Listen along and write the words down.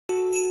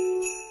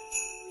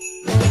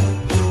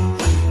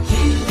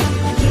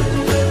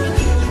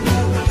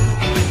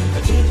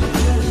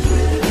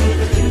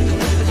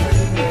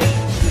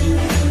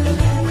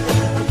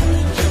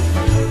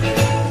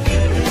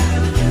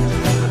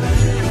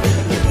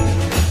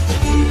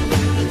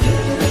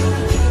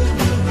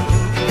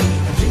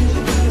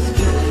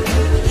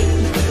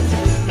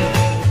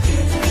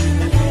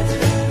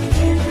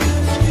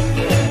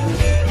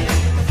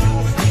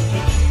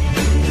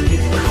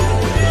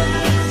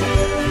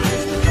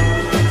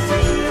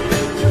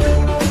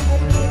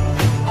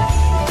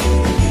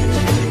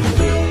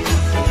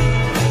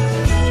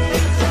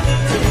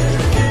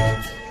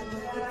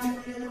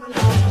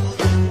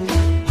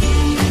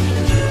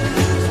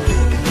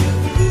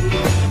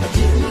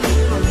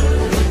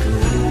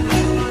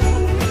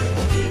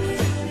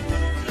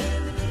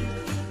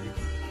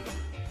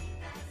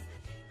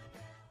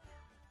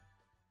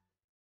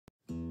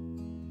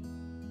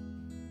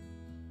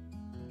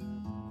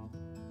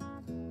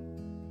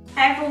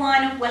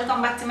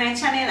welcome back to my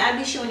channel. I'll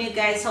be showing you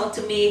guys how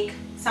to make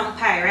some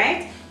pie,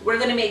 right? We're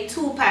gonna make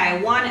two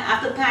pie, one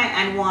apple pie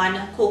and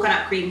one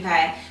coconut cream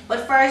pie.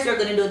 But first we're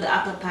gonna do the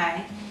apple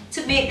pie.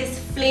 To make this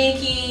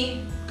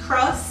flaky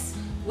crust,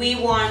 we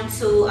want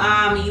to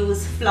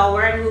use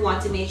flour, and we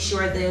want to make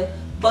sure the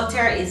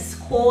butter is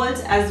cold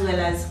as well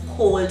as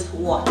cold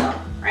water,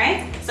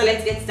 right? So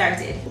let's get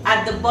started.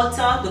 Add the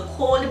butter, the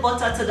cold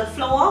butter to the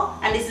flour,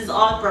 and this is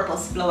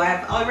all-purpose flour.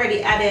 I've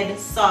already added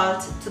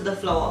salt to the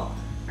flour,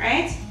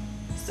 right?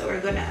 So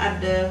we're gonna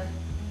add the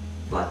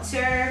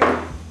butter.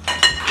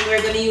 And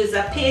we're gonna use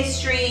a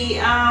pastry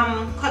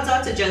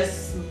cutter to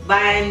just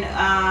bind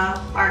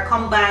or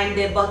combine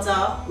the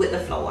butter with the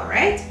flour,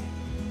 right?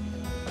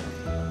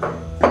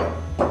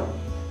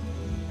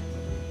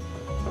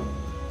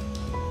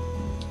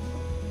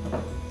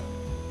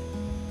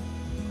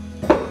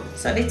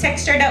 So the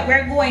texture that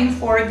we're going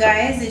for,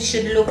 guys, it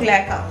should look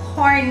like a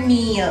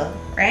cornmeal,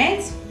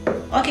 right?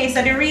 Okay,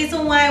 so the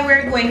reason why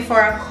we're going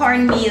for a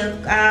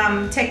cornmeal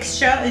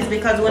texture is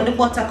because when the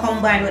butter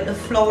combined with the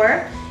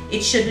flour,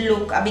 it should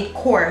look a bit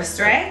coarse,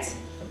 right?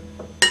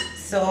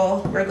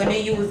 So we're going to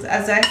use,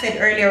 as I said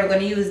earlier, we're going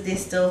to use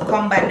this to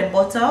combine the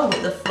butter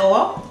with the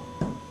flour.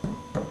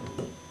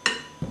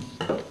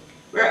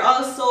 We're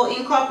also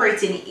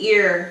incorporating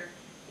air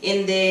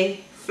in the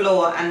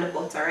flour and the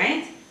butter,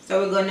 right?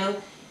 So we're going to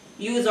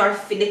use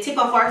the tip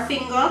of our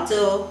finger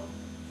to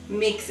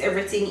mix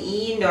everything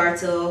in, or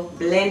to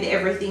blend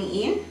everything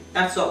in.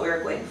 That's what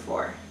we're going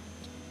for.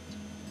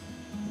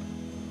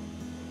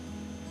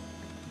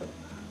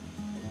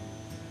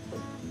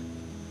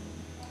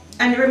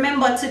 And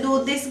remember to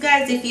do this,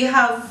 guys, if you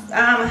have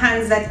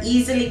hands that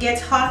easily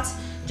get hot,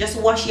 just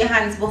wash your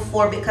hands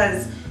before,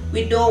 because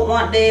we don't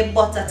want the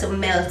butter to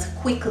melt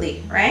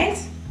quickly,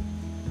 right?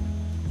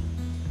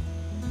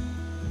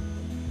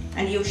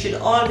 And you should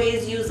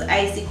always use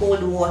icy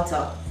cold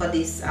water for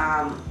this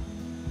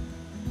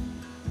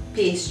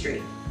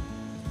pastry.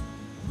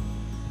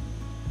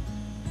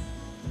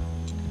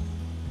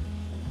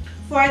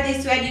 For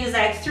this, we'd use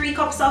like 3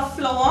 cups of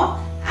flour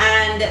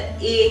and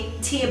a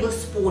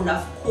tablespoon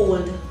of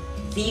cold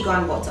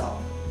vegan butter.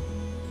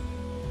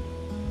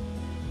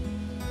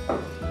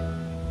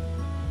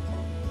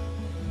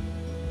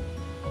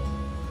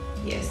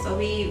 Yes, so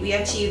we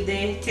achieved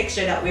the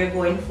texture that we're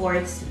going for.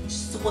 It's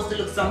supposed to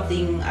look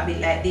something a bit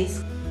like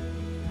this.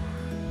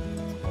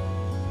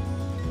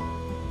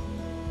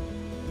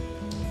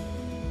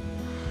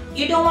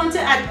 You don't want to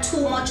add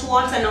too much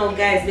water now,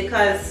 guys,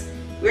 because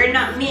we're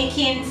not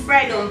making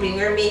fried dumpling,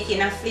 we're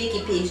making a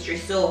flaky pastry.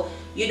 So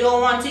you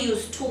don't want to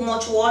use too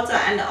much water,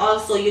 and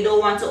also you don't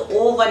want to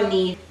over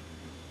knead.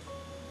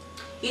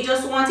 You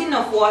just want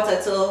enough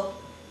water to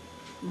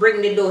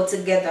bring the dough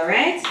together,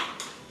 right?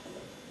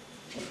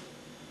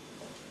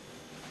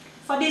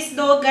 For this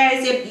dough,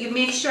 guys, you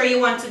make sure you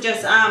want to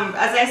just, as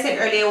I said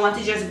earlier, you want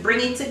to just bring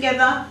it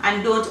together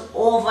and don't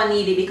over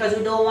knead it, because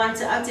we don't want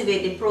to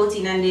activate the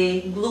protein and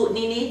the gluten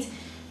in it.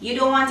 You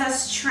don't want a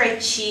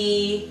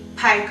stretchy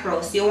pie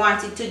crust. You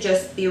want it to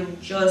just be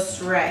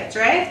just right,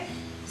 right?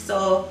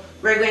 So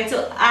we're going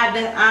to add,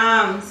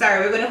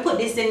 we're going to put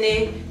this in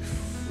the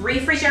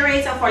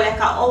refrigerator for like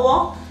an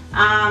hour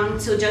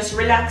to just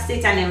relax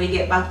it, and then we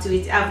get back to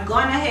it. I've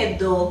gone ahead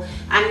though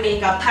and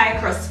make a pie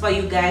crust for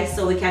you guys,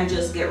 so we can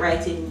just get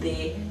right in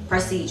the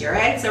procedure,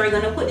 right? So we're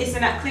going to put this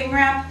in a cling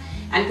wrap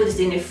and put it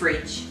in the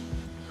fridge.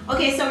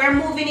 Okay, so we're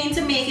moving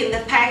into making the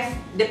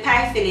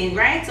pie filling,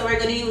 right? So we're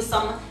going to use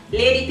some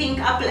Lady Pink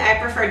apple. I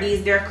prefer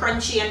these, they're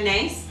crunchy and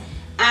nice.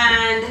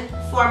 And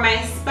for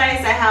my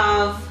spice, I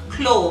have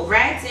clove,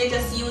 right? So you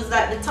just use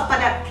that, the top of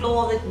that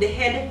clove, the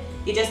head,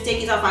 you just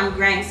take it off and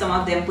grind some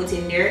of them, put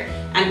in there.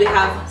 And we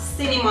have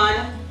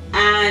cinnamon,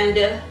 and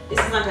this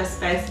is not a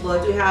spice,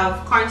 but we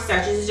have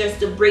cornstarch. This is just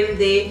to bring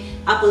the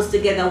apples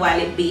together while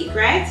it bakes,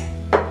 right?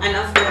 And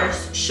of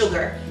course,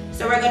 sugar.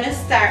 So we're going to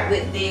start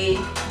with the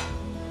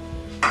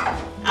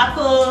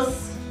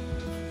apples.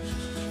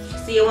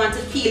 So you want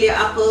to peel your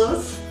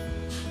apples.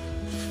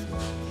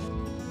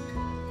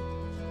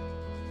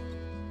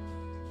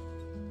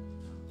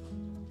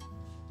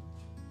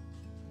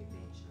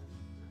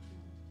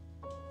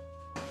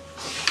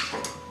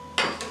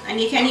 And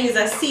you can use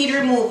a seed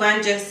remover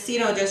and just, you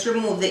know, just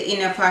remove the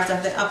inner part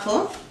of the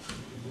apple.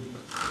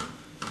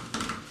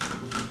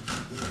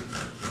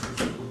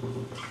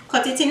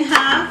 Cut it in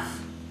half.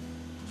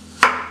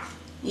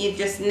 You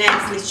just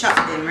nicely chop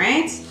them,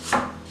 right?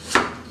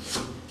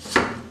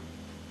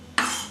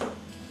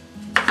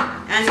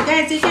 And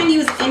guys, you can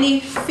use any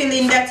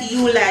filling that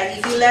you like.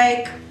 If you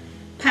like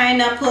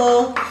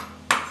pineapple,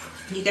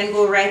 you can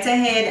go right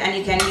ahead and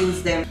you can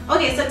use them.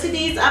 Okay, so to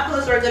these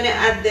apples, we're going to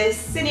add the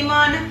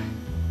cinnamon.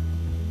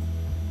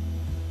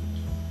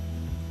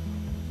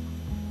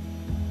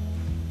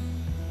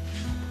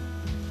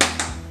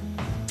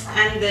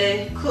 And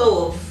the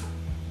clove.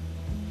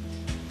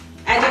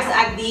 I just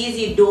add these.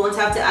 You don't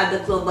have to add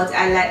the clove, but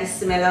I like the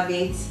smell of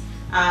it.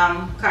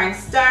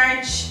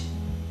 Cornstarch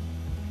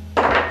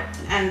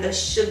and the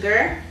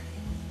sugar.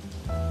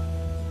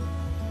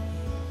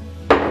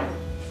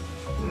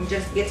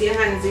 just get your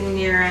hands in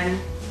there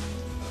and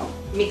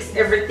mix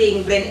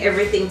everything, blend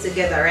everything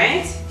together,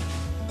 right?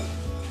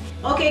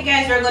 Okay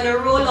guys, we're going to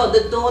roll out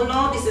the dough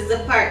now. This is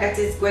the part that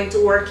is going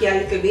to work here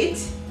a little bit,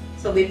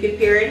 so be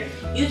prepared.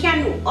 You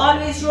can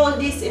always roll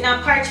this in a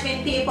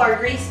parchment paper or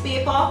grease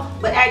paper,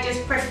 but I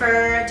just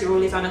prefer to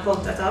roll it on a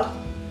countertop.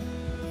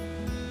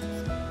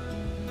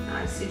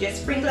 So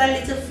just sprinkle a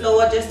little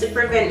flour just to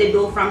prevent the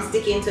dough from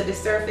sticking to the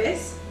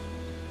surface.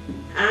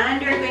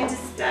 And we're going to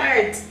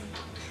start.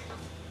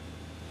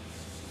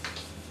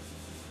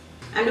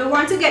 And we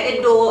want to get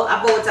the dough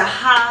about a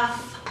 ½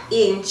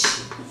 inch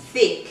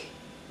thick.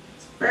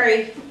 It's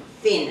very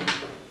thin.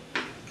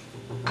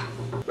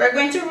 We're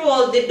going to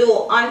roll the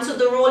dough onto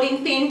the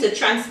rolling pin to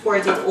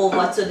transport it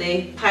over to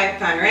the pie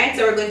pan, right?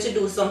 So we're going to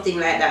do something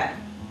like that.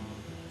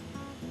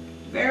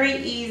 Very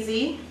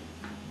easy.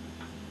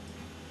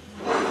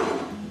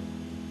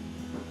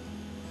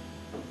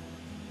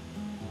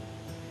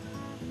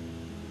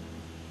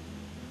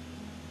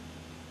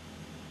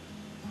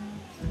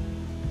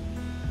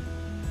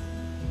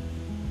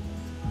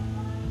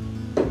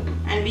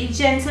 And be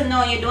gentle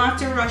now, you don't have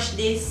to rush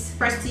this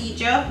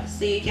procedure,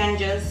 so you can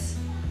just,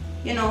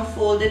 you know,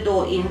 fold the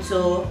dough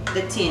into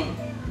the tin,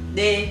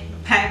 the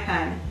pie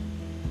pan.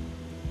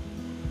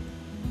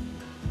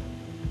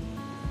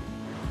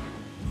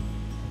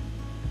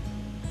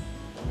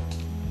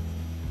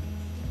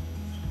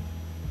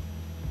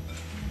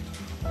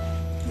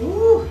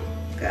 Ooh,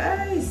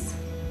 guys,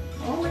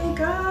 oh my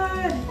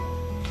god,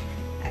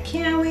 I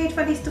can't wait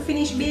for this to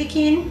finish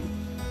baking.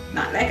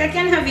 Not like I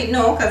can have it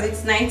now because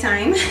it's night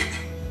time.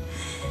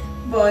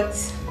 But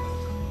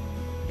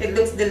it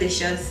looks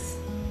delicious.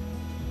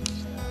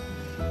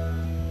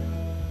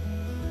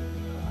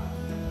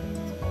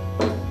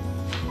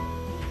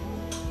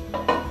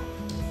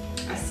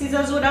 A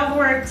scissors would have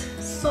worked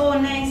so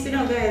nice, you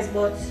know guys,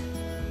 but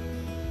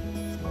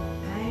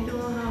I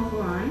don't have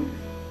one.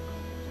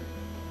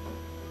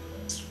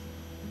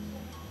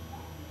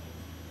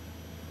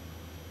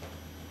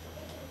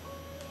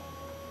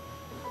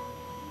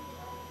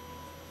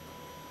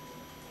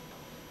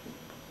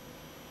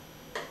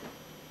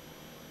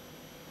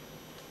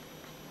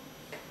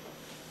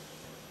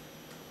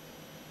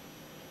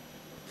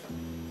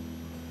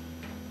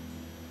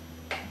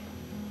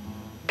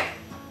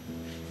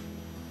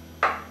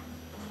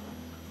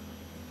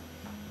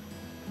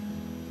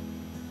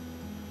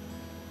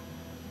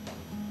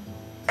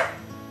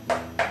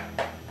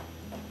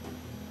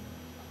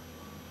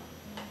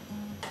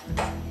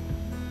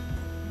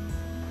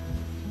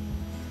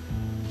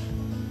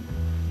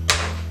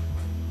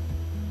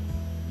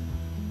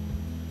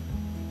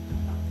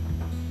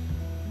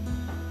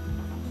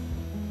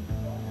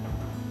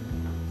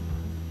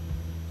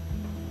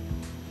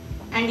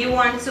 And you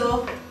want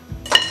to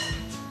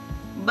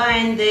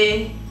bind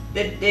the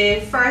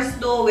first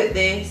dough with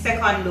the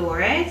second dough,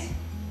 right?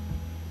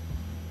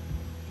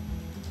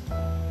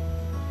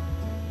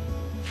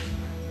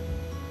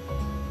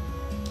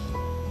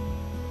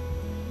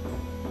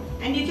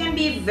 And you can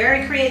be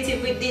very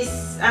creative with this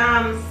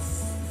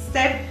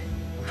step,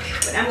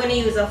 but I'm going to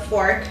use a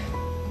fork.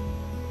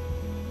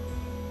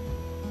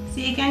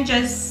 So you can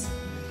just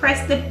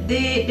press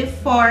the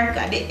fork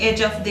at the edge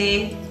of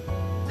the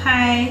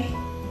pie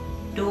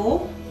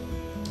dough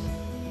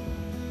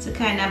to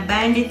kind of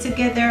bind it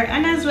together,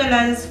 and as well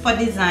as for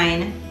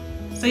design.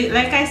 So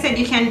like I said,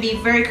 you can be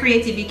very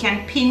creative. You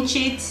can pinch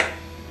it,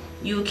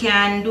 you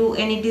can do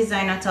any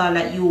design at all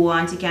that you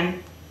want. You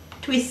can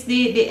twist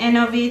the end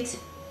of it,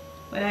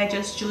 but I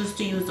just choose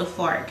to use a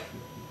fork.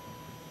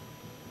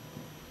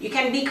 You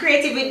can be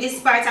creative with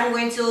this part. I'm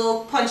going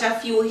to punch a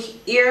few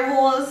ear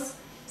holes,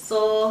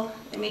 so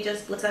let me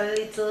just put a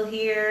little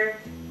here.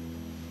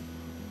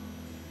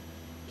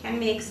 Can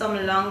make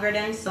some longer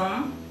than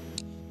some.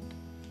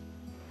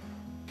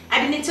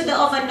 Adding it to the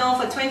oven now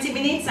for 20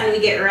 minutes and we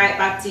get right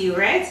back to you,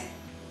 right?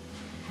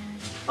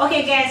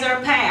 Okay guys, our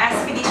pie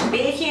has finished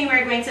baking.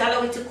 We're going to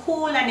allow it to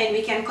cool and then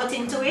we can cut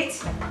into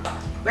it.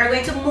 We're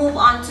going to move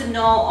on to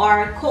now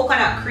our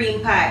coconut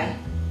cream pie.